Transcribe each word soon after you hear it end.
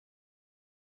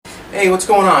Hey, what's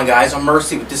going on, guys? I'm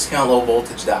Mercy with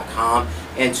DiscountLowVoltage.com,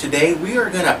 and today we are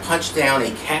going to punch down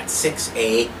a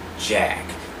Cat6A jack.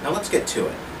 Now let's get to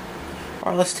it.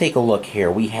 Alright, let's take a look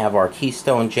here. We have our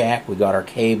Keystone jack, we got our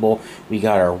cable, we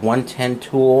got our 110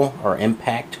 tool, our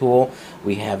impact tool,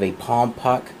 we have a palm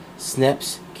puck,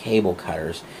 snips, cable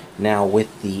cutters. Now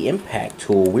with the impact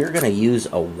tool, we're going to use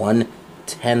a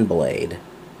 110 blade.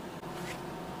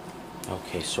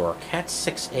 Okay, so our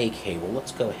Cat6A cable,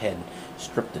 let's go ahead and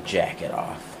strip the jacket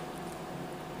off.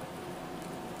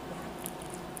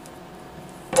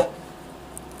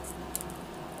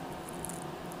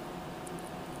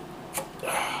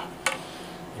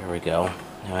 There we go.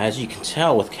 Now as you can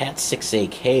tell with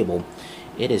Cat6A cable,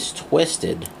 it is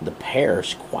twisted the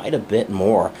pairs quite a bit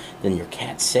more than your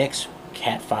Cat6,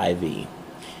 Cat5e.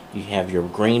 You have your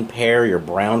green pair, your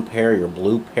brown pair, your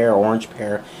blue pair, orange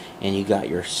pair, and you got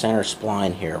your center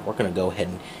spline here. We're going to go ahead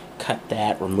and cut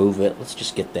that, remove it. Let's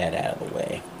just get that out of the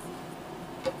way.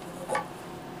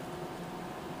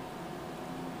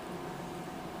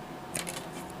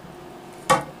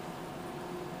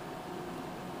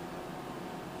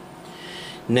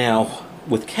 Now,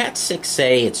 with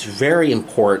Cat6A, it's very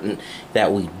important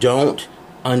that we don't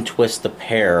untwist the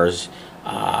pairs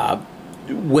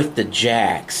with the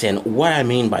jacks. And what I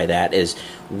mean by that is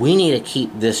we need to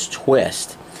keep this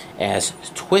twist as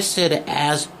twisted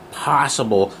as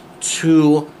possible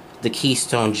to the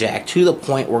Keystone jack, to the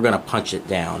point we're going to punch it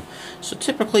down. So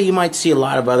typically you might see a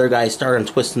lot of other guys start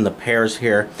untwisting the pairs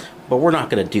here, but we're not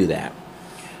going to do that.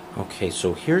 Okay,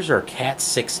 so here's our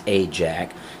Cat6A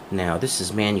jack. Now this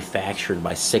is manufactured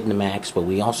by Signamax, but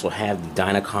we also have the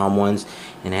Dynacom ones,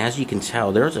 and as you can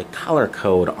tell, there's a color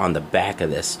code on the back of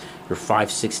this, your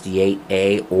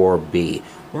 568A or B.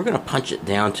 We're going to punch it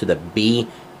down to the B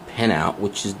pinout,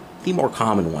 which is the more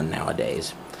common one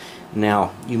nowadays.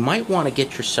 Now you might want to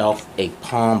get yourself a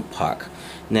palm puck.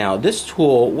 Now this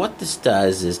tool, what this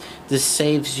does is this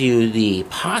saves you the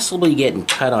possibly getting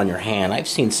cut on your hand. I've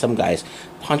seen some guys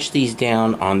punch these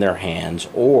down on their hands,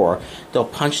 or they'll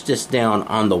punch this down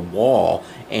on the wall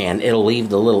and it'll leave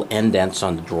the little indents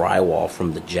on the drywall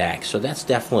from the jack. So that's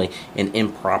definitely an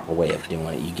improper way of doing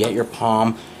it. You get your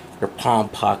palm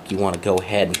puck, you want to go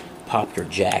ahead and pop your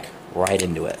jack right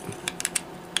into it.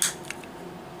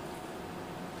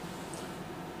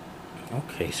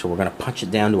 Okay, so we're going to punch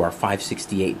it down to our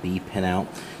 568B pinout.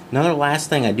 Another last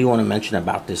thing I do want to mention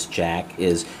about this jack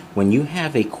is when you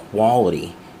have a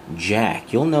quality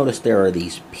jack, you'll notice there are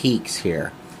these peaks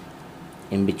here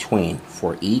in between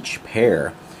for each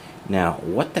pair. Now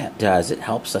what that does, it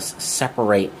helps us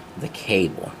separate the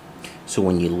cable. So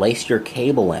when you lace your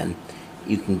cable in,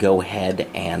 you can go ahead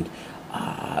and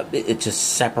it just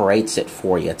separates it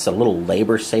for you. It's a little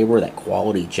labor saver that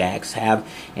quality jacks have,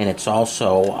 and it's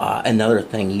also another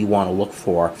thing you want to look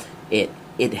for. It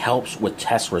helps with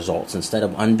test results. Instead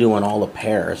of undoing all the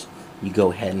pairs, you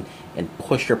go ahead and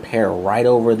push your pair right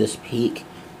over this peak,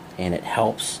 and it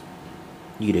helps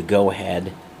you to go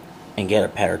ahead and get a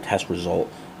better test result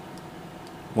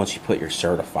once you put your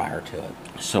certifier to it.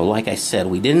 So like I said,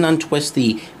 we didn't untwist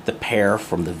the pair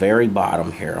from the very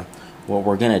bottom here. What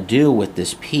we're going to do with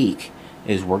this peak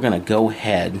is we're going to go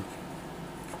ahead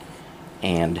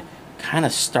and kind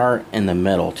of start in the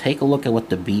middle. Take a look at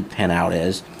what the B pinout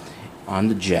is on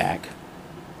the jack.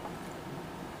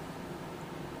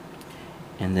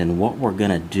 And then what we're going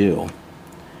to do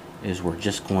is we're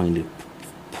just going to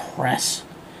press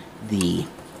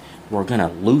we're going to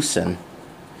loosen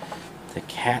the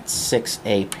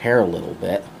Cat6A pair a little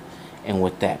bit. And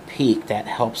with that peak, that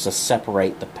helps us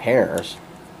separate the pairs.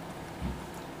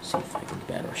 See if I can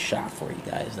get a better shot for you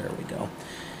guys. There we go.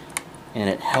 And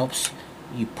it helps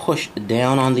you push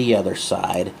down on the other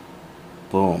side.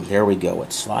 Boom, there we go.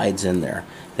 It slides in there.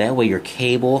 That way your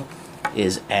cable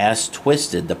is as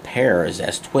twisted, the pair is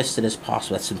as twisted as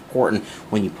possible. That's important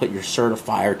when you put your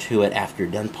certifier to it after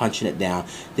you're done punching it down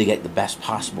to get the best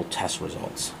possible test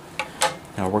results.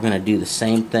 Now we're going to do the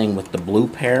same thing with the blue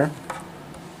pair.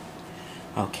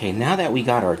 Okay, now that we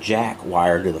got our jack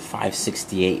wired to the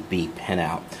 568B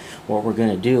pinout, what we're going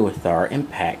to do with our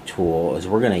impact tool is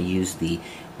we're going to use the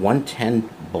 110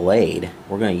 blade.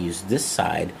 We're going to use this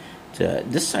side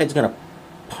this side's going to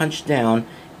punch down,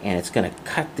 and it's going to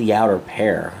cut the outer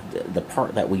pair, the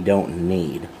part that we don't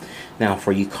need. Now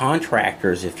for you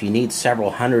contractors, if you need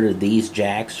several hundred of these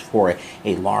jacks for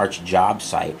a large job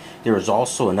site, there is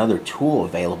also another tool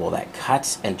available that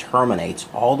cuts and terminates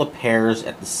all the pairs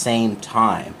at the same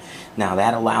time. Now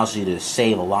that allows you to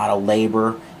save a lot of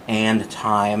labor and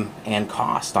time and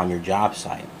cost on your job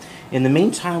site. In the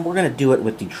meantime, we're going to do it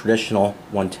with the traditional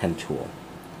 110 tool.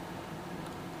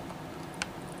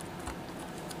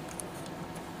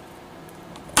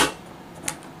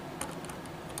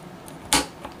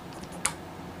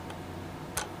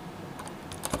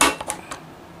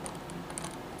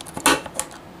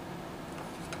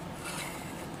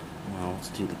 Now let's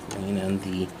do the green and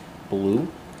the blue.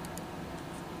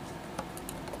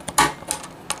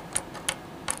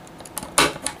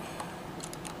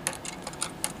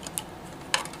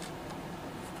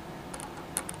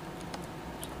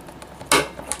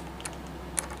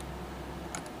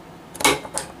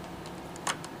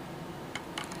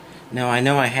 Now I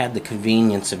know I had the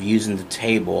convenience of using the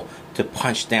table to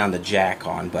punch down the jack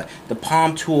on, but the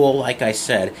palm tool, like I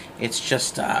said, it's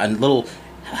just a little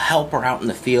helper out in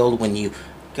the field when you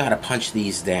gotta punch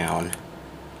these down.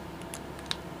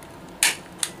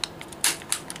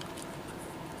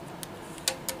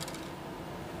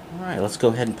 Alright, let's go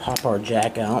ahead and pop our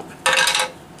jack out.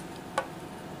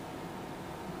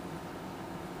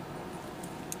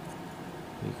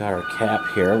 We got our cap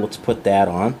here, let's put that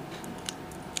on.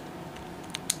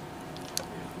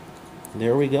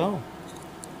 There we go.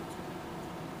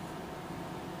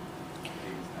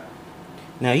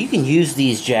 Now you can use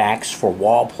these jacks for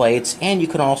wall plates, and you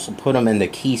can also put them in the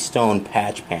Keystone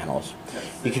patch panels.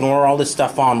 You can order all this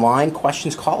stuff online.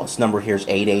 Questions, call us. Number here is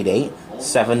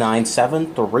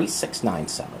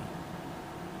 888-797-3697.